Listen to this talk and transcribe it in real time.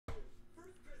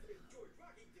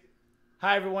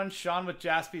Hi everyone, Sean with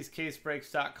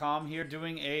JaspysCaseBreaks.com here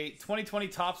doing a 2020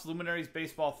 Topps Luminaries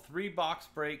Baseball 3-box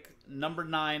break number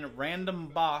 9 random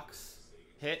box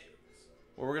hit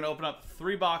where we're going to open up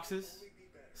 3 boxes,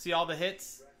 see all the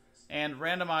hits, and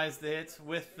randomize the hits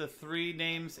with the 3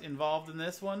 names involved in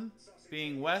this one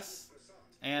being Wes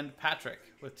and Patrick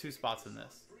with 2 spots in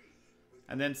this.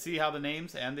 And then see how the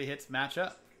names and the hits match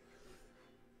up.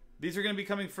 These are going to be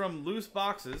coming from loose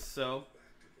boxes, so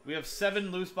we have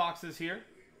 7 loose boxes here.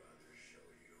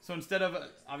 So instead of,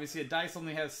 obviously a dice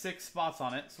only has 6 spots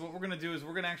on it. So what we're going to do is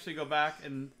we're going to actually go back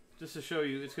and just to show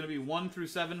you, it's going to be 1 through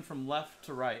 7 from left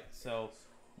to right. So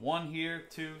 1 here,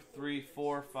 2, 3,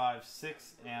 4, 5,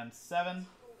 6, and 7.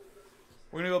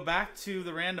 We're going to go back to the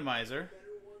randomizer.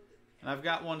 And I've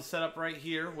got one set up right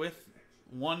here with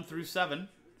 1 through 7. And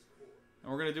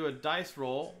we're going to do a dice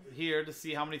roll here to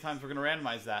see how many times we're going to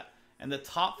randomize that. And the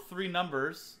top 3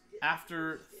 numbers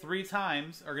after 3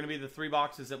 times are going to be the 3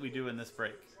 boxes that we do in this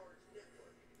break.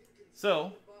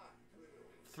 So,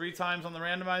 3 times on the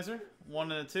randomizer,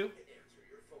 1 and a 2.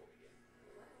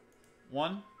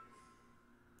 1,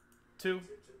 2,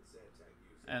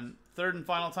 and third and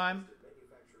final time,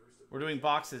 we're doing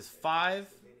boxes 5,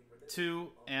 2,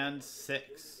 and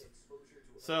 6.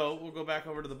 So, we'll go back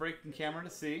over to the breaking camera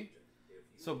to see.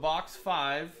 So, box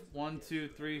 5, 1, 2,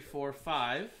 3, 4,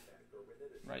 5,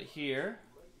 right here.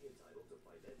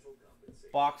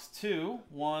 Box 2,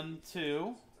 1,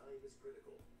 2,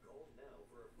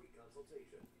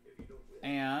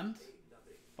 and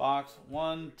box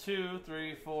 1, 2,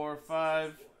 3, 4,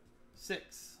 5,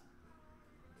 6.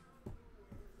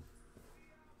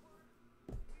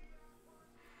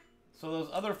 So those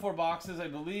other 4 boxes, I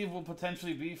believe, will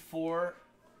potentially be for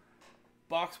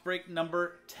box break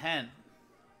number 10.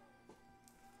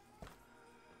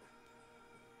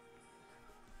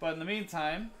 But in the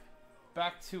meantime,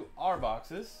 back to our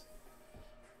boxes.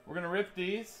 We're going to rip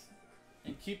these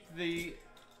and keep the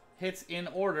hits in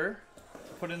order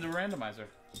to put into a randomizer.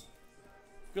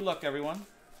 Good luck, everyone.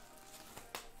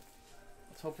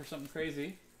 Let's hope for something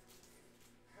crazy.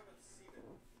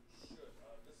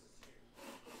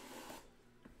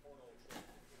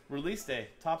 Release day,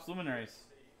 Topps Luminaries.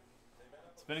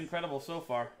 It's been incredible so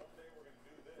far.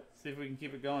 See if we can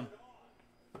keep it going.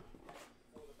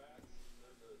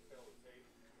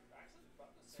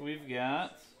 So we've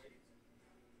got,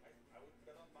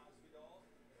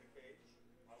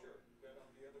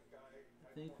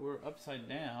 I think we're upside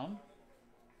down.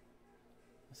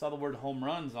 I saw the word home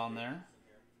runs on there.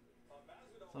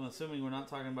 So I'm assuming we're not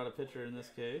talking about a pitcher in this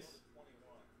case.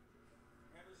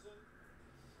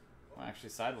 Well, actually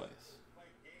sideways.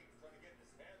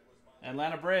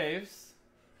 Atlanta Braves.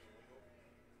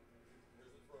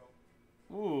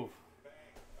 Ooh.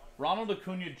 Ronald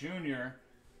Acuna Jr.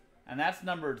 And that's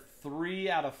numbered 3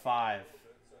 out of 5.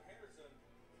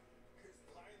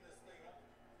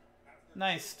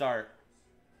 Nice start.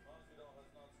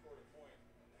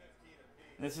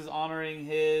 This is honoring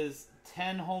his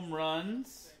 10 home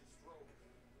runs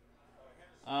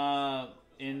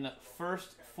in the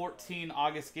first 14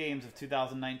 August games of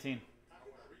 2019.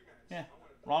 Yeah,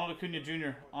 Ronald Acuna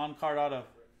Jr. on card auto.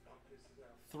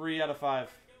 3 out of 5.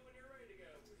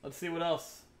 Let's see what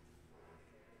else.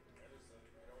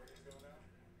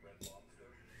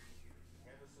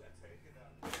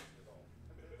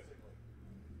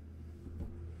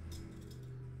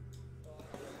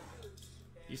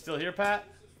 You still here, Pat?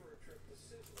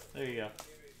 There you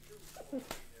go.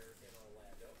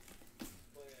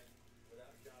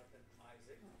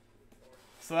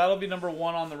 So that'll be number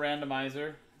 1 on the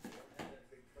randomizer.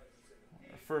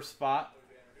 Our first spot.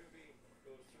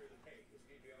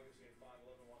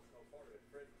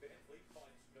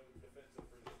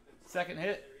 Second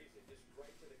hit.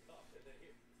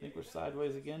 I think we're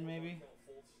sideways again, maybe.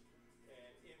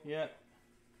 Yep.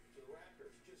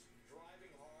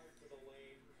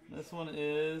 This one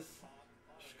is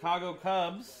Chicago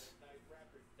Cubs.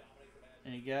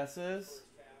 Any guesses?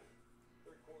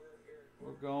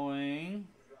 We're going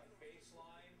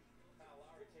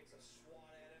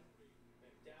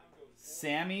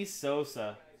Sammy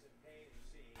Sosa.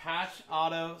 Patch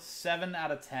auto, 7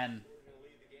 out of 10.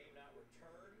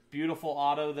 Beautiful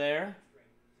auto there.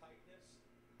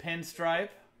 Pinstripe.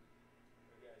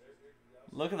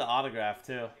 Look at the autograph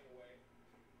too.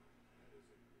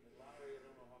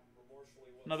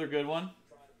 Another good one.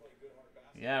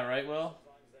 Yeah, right, Will?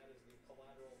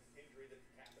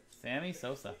 Sammy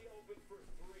Sosa.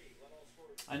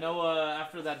 I know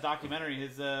after that documentary,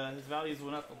 his values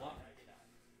went up a lot.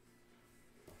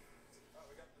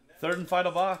 Third and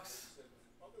final box.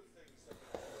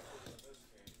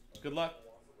 Good luck.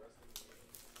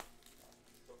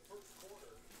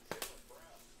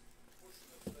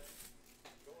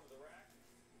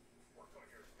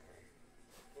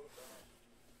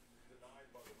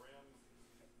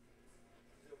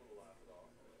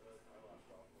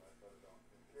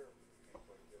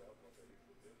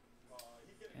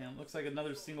 And it looks like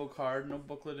another single card. No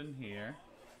booklet in here.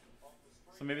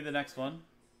 So maybe the next one.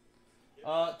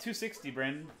 260,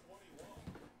 Brandon.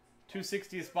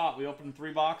 260 a spot. We opened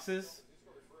 3 boxes,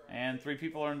 and 3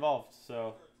 people are involved.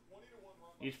 So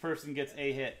each person gets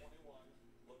a hit.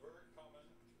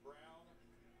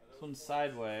 This one's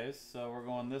sideways, so we're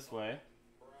going this way.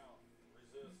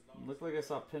 Looked like I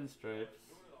saw pinstripes.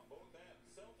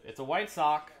 It's a white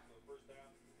sock.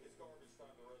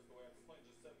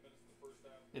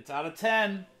 It's out of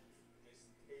 10.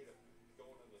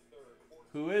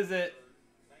 Who is it?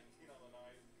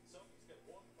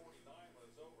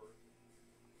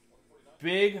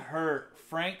 Big hurt.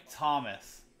 Frank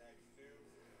Thomas.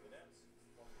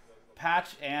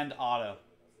 Patch and auto.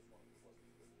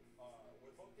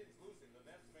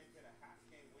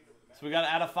 So we got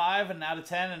out of 5 and out of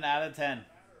 10 and out of 10.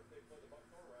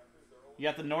 You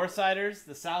got the Northsiders,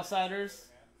 the Southsiders,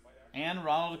 and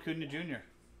Ronald Acuna Jr.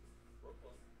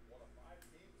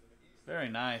 Very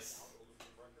nice.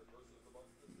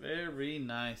 Very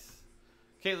nice.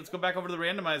 Okay, let's go back over to the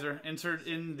randomizer. Insert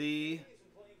in the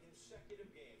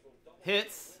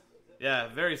hits. Yeah,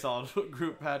 very solid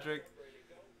group, Patrick.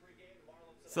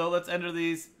 So let's enter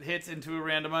these hits into a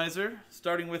randomizer,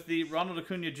 starting with the Ronald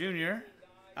Acuna Jr.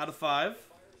 out of 5.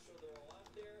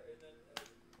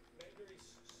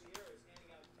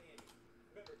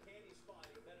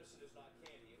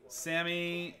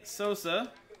 Sammy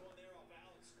Sosa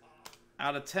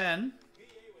out of 10.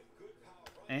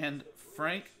 And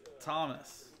Frank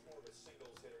Thomas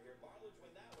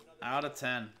out of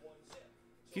 10.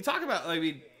 Can you talk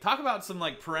about some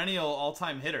like perennial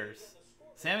all-time hitters?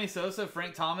 Sammy Sosa,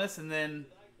 Frank Thomas, and then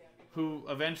who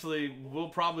eventually will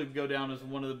probably go down as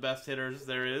one of the best hitters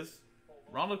there is,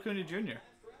 Ronald Acuna Jr.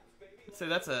 I'd say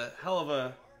that's a hell of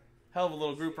a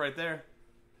little group right there.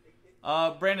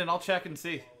 Brandon, I'll check and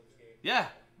see. Yeah,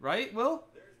 right, Will?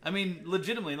 I mean,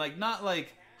 legitimately, like not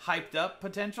like hyped up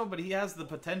potential, but he has the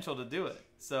potential to do it.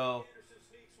 So,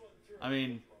 I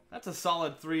mean, that's a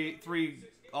solid three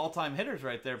all-time hitters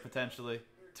right there potentially.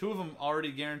 2 of them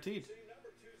already guaranteed.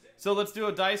 So let's do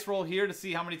a dice roll here to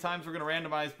see how many times we're going to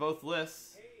randomize both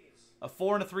lists. A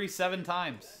 4 and a 3, 7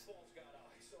 times.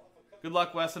 Good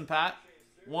luck, Wes and Pat.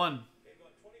 1,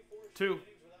 2,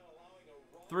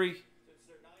 3,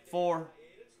 4,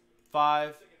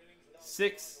 5,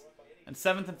 6, and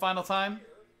 7th and final time.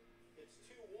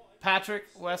 Patrick,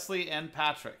 Wesley, and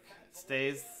Patrick. It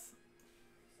stays.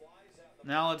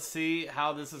 Now let's see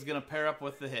how this is going to pair up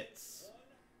with the hits.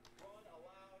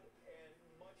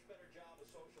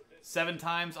 7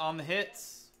 times on the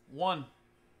hits. 1,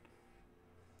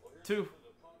 2,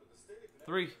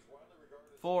 3,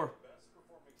 4,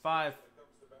 5,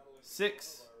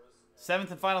 6.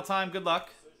 7th and final time. Good luck.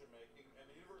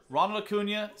 Ronald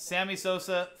Acuna, Sammy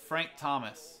Sosa, Frank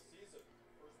Thomas.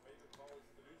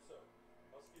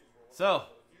 So,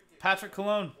 Patrick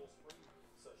Colon,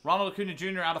 Ronald Acuna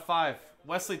Jr. out of 5.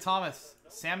 Wesley Thomas,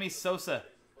 Sammy Sosa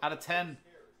out of 10.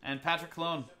 And Patrick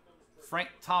Colon, Frank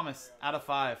Thomas out of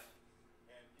 5.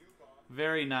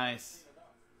 Very nice.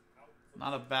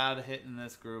 Not a bad hit in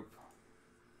this group.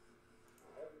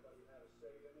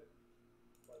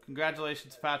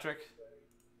 Congratulations, Patrick.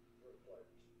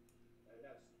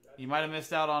 You might have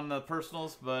missed out on the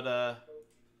personals, but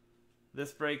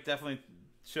this break definitely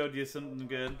showed you something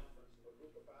good.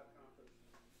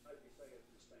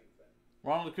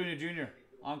 Ronald Acuna Jr.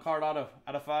 on-card auto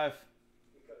out of 5.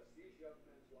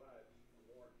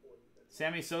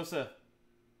 Sammy Sosa,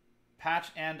 patch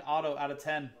and auto out of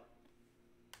 10.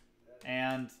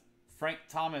 And Frank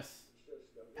Thomas,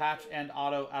 patch and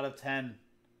auto out of 10.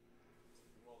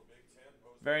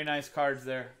 Very nice cards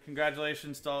there.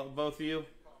 Congratulations to both of you.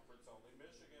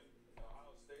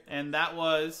 And that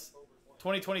was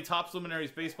 2020 Topps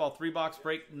Luminaries Baseball 3-box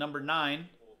break number 9.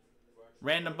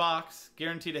 Random box,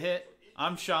 guaranteed a hit.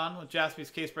 I'm Sean with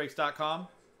JaspysCaseBreaks.com,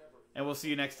 and we'll see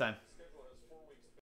you next time.